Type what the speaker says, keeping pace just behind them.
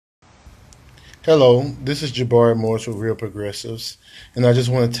Hello, this is Jabari Morris with Real Progressives, and I just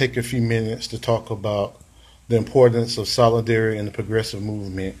want to take a few minutes to talk about the importance of solidarity in the progressive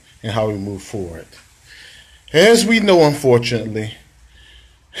movement and how we move forward. As we know, unfortunately,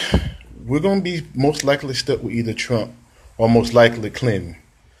 we're going to be most likely stuck with either Trump or most likely Clinton.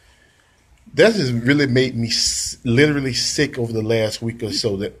 That has really made me literally sick over the last week or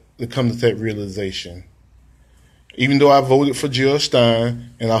so to come to that realization. Even though I voted for Jill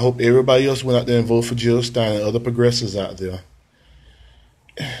Stein, and I hope everybody else went out there and voted for Jill Stein and other progressives out there,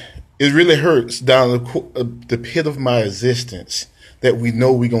 it really hurts down the pit of my existence that we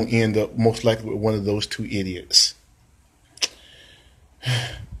know we're going to end up most likely with one of those two idiots.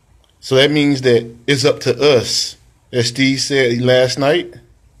 So that means that it's up to us, as Steve said last night,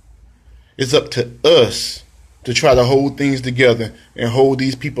 it's up to us to try to hold things together and hold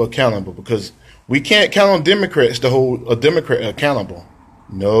these people accountable, because we can't count on Democrats to hold a Democrat accountable.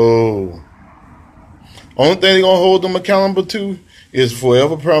 No. Only thing they're going to hold them accountable to is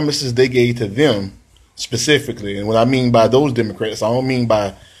forever promises they gave to them specifically. And what I mean by those Democrats, I don't mean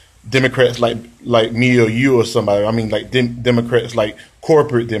by Democrats like me or you or somebody. I mean like Democrats like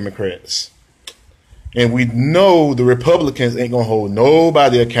corporate Democrats. And we know the Republicans ain't going to hold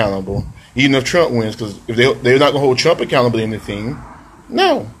nobody accountable, even if Trump wins, because if they're not going to hold Trump accountable to anything,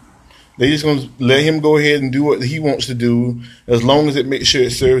 no. They're just going to let him go ahead and do what he wants to do as long as it makes sure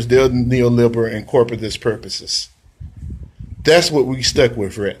it serves their neoliberal and corporatist purposes. That's what we stuck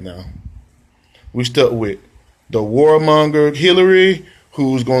with right now. We stuck with the warmonger Hillary,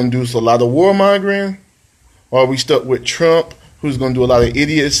 who's going to do a lot of warmongering, or we stuck with Trump, who's going to do a lot of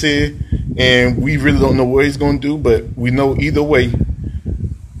idiocy, and we really don't know what he's going to do, but we know either way,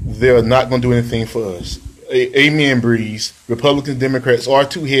 they're not going to do anything for us. Amen, Breeze. Republicans and Democrats are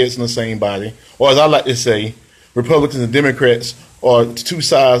two heads in the same body. Or as I like to say, Republicans and Democrats are two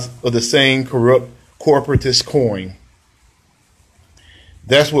sides of the same corrupt corporatist coin.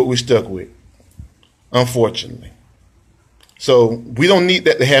 That's what we're stuck with, unfortunately. So we don't need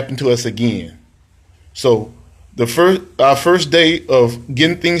that to happen to us again. So our first day of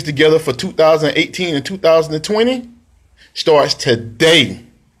getting things together for 2018 and 2020 starts today.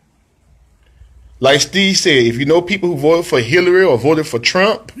 Like Steve said, if you know people who voted for Hillary or voted for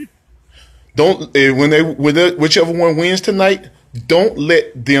Trump, whichever one wins tonight, don't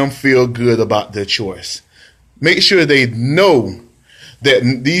let them feel good about their choice. Make sure they know that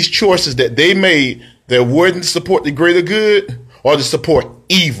these choices that they made, that weren't to support the greater good or to support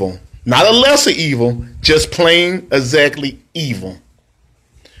evil. Not a lesser evil, just plain exactly evil.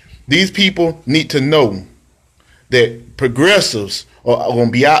 These people need to know that progressives are going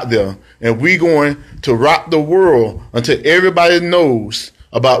to be out there, and we're going to rock the world until everybody knows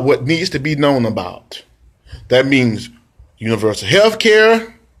about what needs to be known about. That means universal health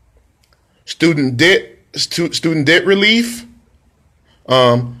care, student debt relief,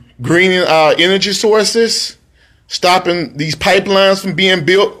 greening our energy sources, stopping these pipelines from being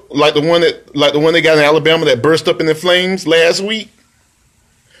built like the one they got in Alabama that burst up in the flames last week.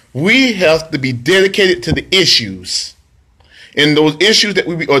 We have to be dedicated to the issues. And those issues that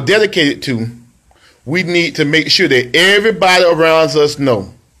we are dedicated to, we need to make sure that everybody around us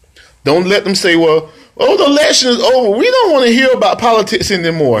know. Don't let them say, well, oh, the election is over. We don't want to hear about politics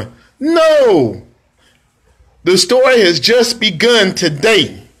anymore. No. The story has just begun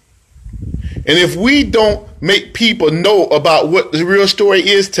today. And if we don't make people know about what the real story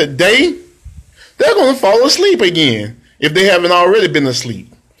is today, they're going to fall asleep again if they haven't already been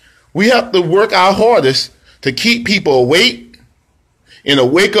asleep. We have to work our hardest to keep people awake and to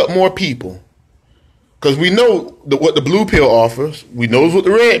wake up more people. Because we know what the blue pill offers. We know what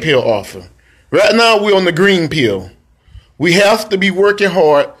the red pill offers. Right now, we're on the green pill. We have to be working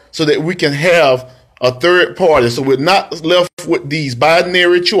hard so that we can have a third party. So we're not left with these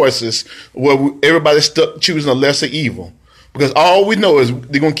binary choices where everybody's stuck choosing a lesser evil. Because all we know is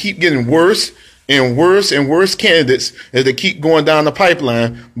they're going to keep getting worse and worse and worse candidates as they keep going down the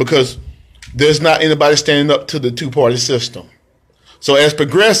pipeline, because there's not anybody standing up to the two-party system. So as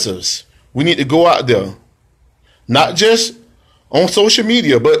progressives, we need to go out there, not just on social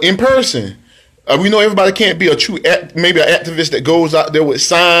media, but in person. We know everybody can't be maybe an activist that goes out there with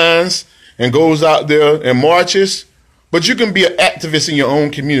signs and goes out there and marches, but you can be an activist in your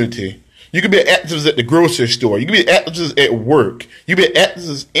own community. You can be an activist at the grocery store. You can be an activist at work. You can be an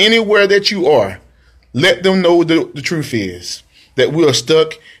activist anywhere that you are. Let them know what the truth is, that we are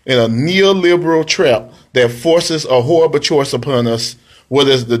stuck in a neoliberal trap that forces a horrible choice upon us,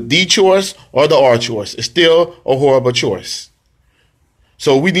 whether it's the D choice or the R choice. It's still a horrible choice.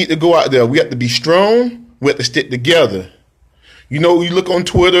 So we need to go out there. We have to be strong. We have to stick together. You know, you look on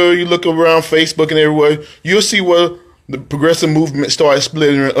Twitter, you look around Facebook and everywhere, you'll see where the progressive movement started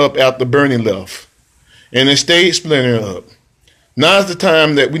splintering up after Bernie left. And it stayed splintering up. Now's the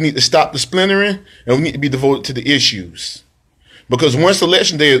time that we need to stop the splintering and we need to be devoted to the issues. Because once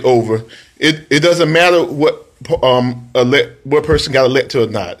election day is over, it doesn't matter what person got elected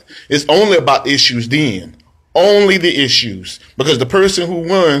or not. It's only about issues then. Only the issues. Because the person who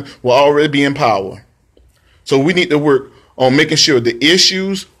won will already be in power. So we need to work on making sure the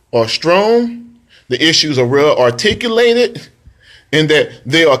issues are strong, the issues are well articulated, and that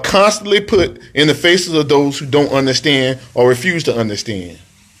they are constantly put in the faces of those who don't understand or refuse to understand.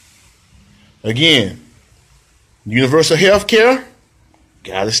 Again, universal health care,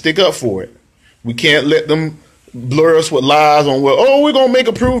 got to stick up for it. We can't let them blur us with lies on, well, oh, we're going to make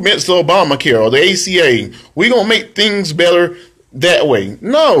improvements to Obamacare or the ACA. We're going to make things better that way.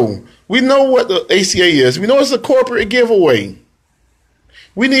 No, we know what the ACA is. We know it's a corporate giveaway.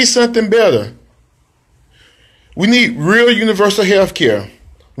 We need something better. We need real universal health care.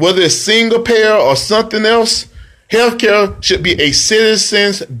 Whether it's single payer or something else, health care should be a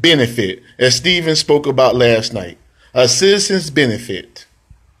citizen's benefit, as Stephen spoke about last night. A citizen's benefit.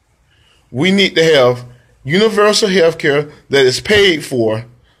 We need to have universal health care that is paid for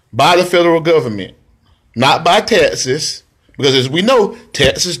by the federal government, not by taxes, because as we know,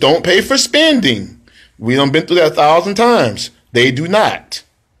 taxes don't pay for spending. We done been through that 1,000 times. They do not.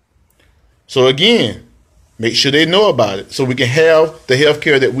 So again, make sure they know about it so we can have the health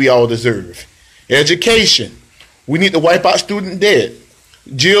care that we all deserve. Education. We need to wipe out student debt.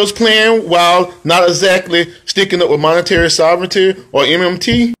 Jill's plan, while not exactly sticking up with monetary sovereignty or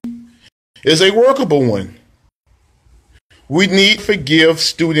MMT, is a workable one. We need to forgive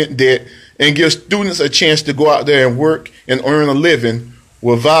student debt and give students a chance to go out there and work and earn a living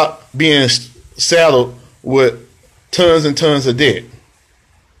without being saddled with tons and tons of debt.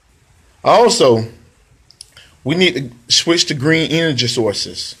 Also, we need to switch to green energy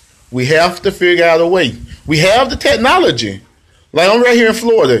sources. We have to figure out a way. We have the technology. Like I'm right here in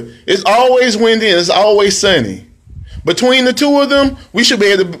Florida. It's always windy and it's always sunny. Between the two of them, we should be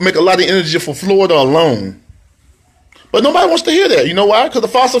able to make a lot of energy for Florida alone. But nobody wants to hear that. You know why? Because the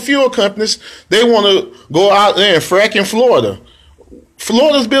fossil fuel companies, they want to go out there and frack in Florida.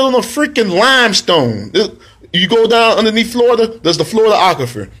 Florida's building a freaking limestone. You go down underneath Florida, there's the Florida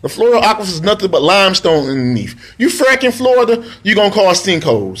Aquifer. The Florida Aquifer is nothing but limestone underneath. You frack in Florida, you're going to cause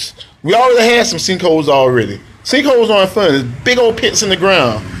sinkholes. We already had some sinkholes already. Sinkholes aren't fun. There's big old pits in the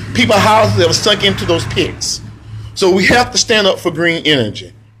ground. People's houses that have sunk into those pits. So we have to stand up for green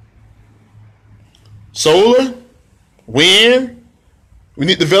energy. Solar, wind. We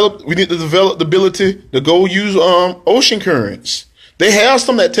need to develop the ability to go use ocean currents. They have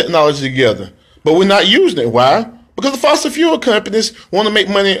some of that technology together, but we're not using it. Why? Because the fossil fuel companies want to make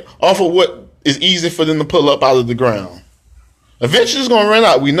money off of what is easy for them to pull up out of the ground. Eventually it's going to run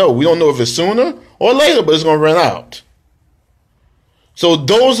out. We know. We don't know if it's sooner or later, but it's going to run out. So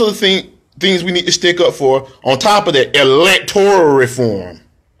those are the things we need to stick up for on top of that electoral reform.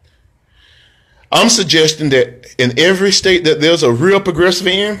 I'm suggesting that in every state that there's a real progressive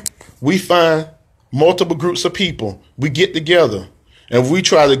in, we find multiple groups of people. We get together and we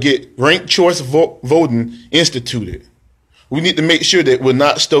try to get ranked choice voting instituted. We need to make sure that we're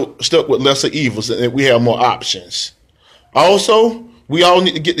not stuck with lesser evils and that we have more options. Also, we all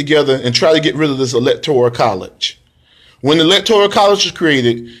need to get together and try to get rid of this electoral college. When the electoral college was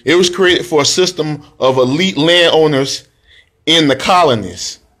created, it was created for a system of elite landowners in the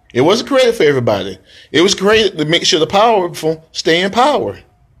colonies. It wasn't created for everybody. It was created to make sure the powerful stay in power.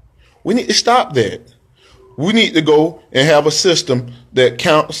 We need to stop that. We need to go and have a system that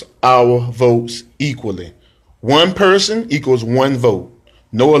counts our votes equally. One person equals one vote.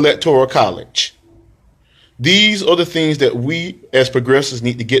 No electoral college. These are the things that we as progressives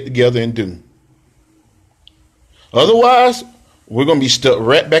need to get together and do. Otherwise, we're going to be stuck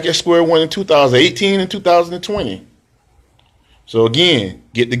right back at square one in 2018 and 2020. So again,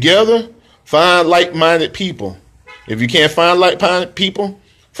 get together, find like-minded people. If you can't find like-minded people,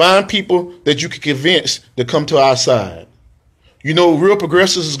 find people that you can convince to come to our side. You know, real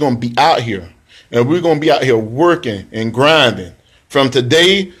progressives is going to be out here, and we're going to be out here working and grinding from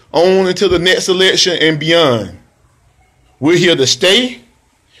today on until the next election and beyond. We're here to stay.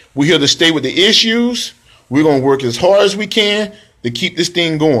 We're here to stay with the issues. We're going to work as hard as we can to keep this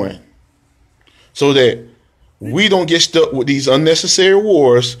thing going so that we don't get stuck with these unnecessary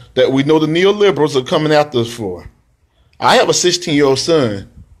wars that we know the neoliberals are coming after us for. I have a 16-year-old son.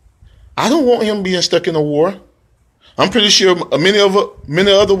 I don't want him being stuck in a war. I'm pretty sure many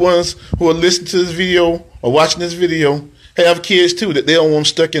other ones who are listening to this video or watching this video have kids too that they don't want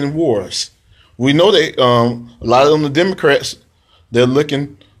stuck in wars. We know that a lot of them, the Democrats, they're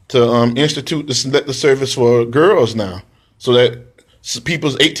looking to institute the selective service for girls now, so that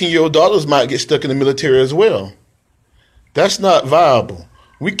people's 18-year-old daughters might get stuck in the military as well. That's not viable.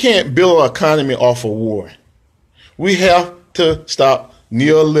 We can't build our economy off of war. We have to stop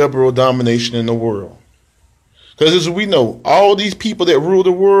neoliberal domination in the world. Because as we know, all these people that rule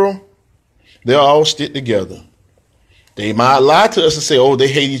the world, they'll all stick together. They might lie to us and say, oh, they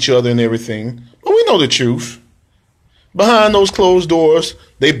hate each other and everything. But we know the truth. Behind those closed doors,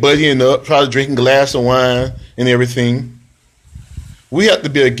 they buddying up, try to drink a glass of wine and everything. We have to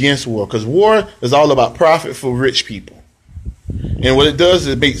be against war, because war is all about profit for rich people. And what it does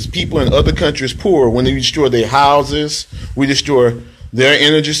is it makes people in other countries poor. When they destroy their houses, we destroy their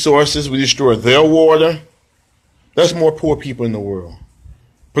energy sources, we destroy their water. That's more poor people in the world.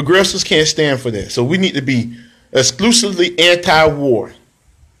 Progressives can't stand for that. So we need to be exclusively anti-war.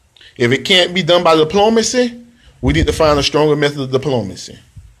 If it can't be done by diplomacy, we need to find a stronger method of diplomacy.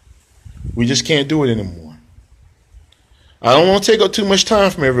 We just can't do it anymore. I don't want to take up too much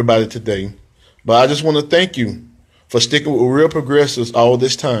time from everybody today, but I just want to thank you for sticking with real progressives all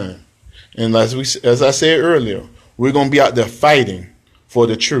this time. And as I said earlier, we're going to be out there fighting for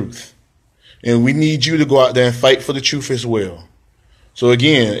the truth. And we need you to go out there and fight for the truth as well. So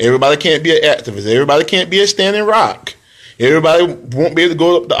again, everybody can't be an activist. Everybody can't be a standing rock. Everybody won't be able to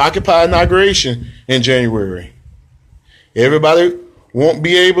go up the Occupy inauguration in January. Everybody won't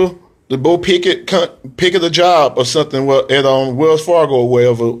be able to go pick a job or something at Wells Fargo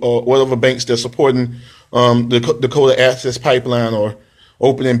or whatever banks they're supporting the Dakota Access Pipeline or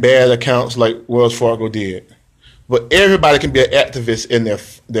opening bad accounts like Wells Fargo did. But everybody can be an activist in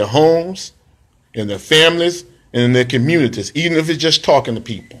their homes, in their families, and in their communities, even if it's just talking to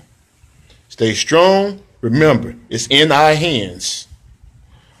people. Stay strong. Remember, it's in our hands.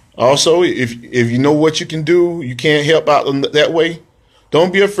 Also, if you know what you can do, you can't help out that way,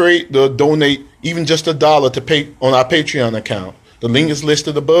 don't be afraid to donate even just $1 to pay on our Patreon account. The link is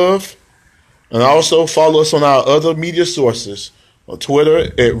listed above. And also follow us on our other media sources. On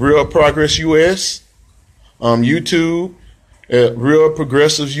Twitter at Real Progress US, YouTube at Real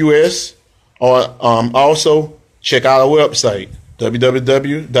Progressives US, or also check out our website,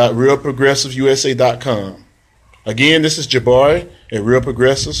 www.realprogressivesusa.com. Again, this is Jabari at Real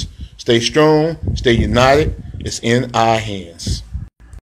Progressives. Stay strong, stay united. It's in our hands.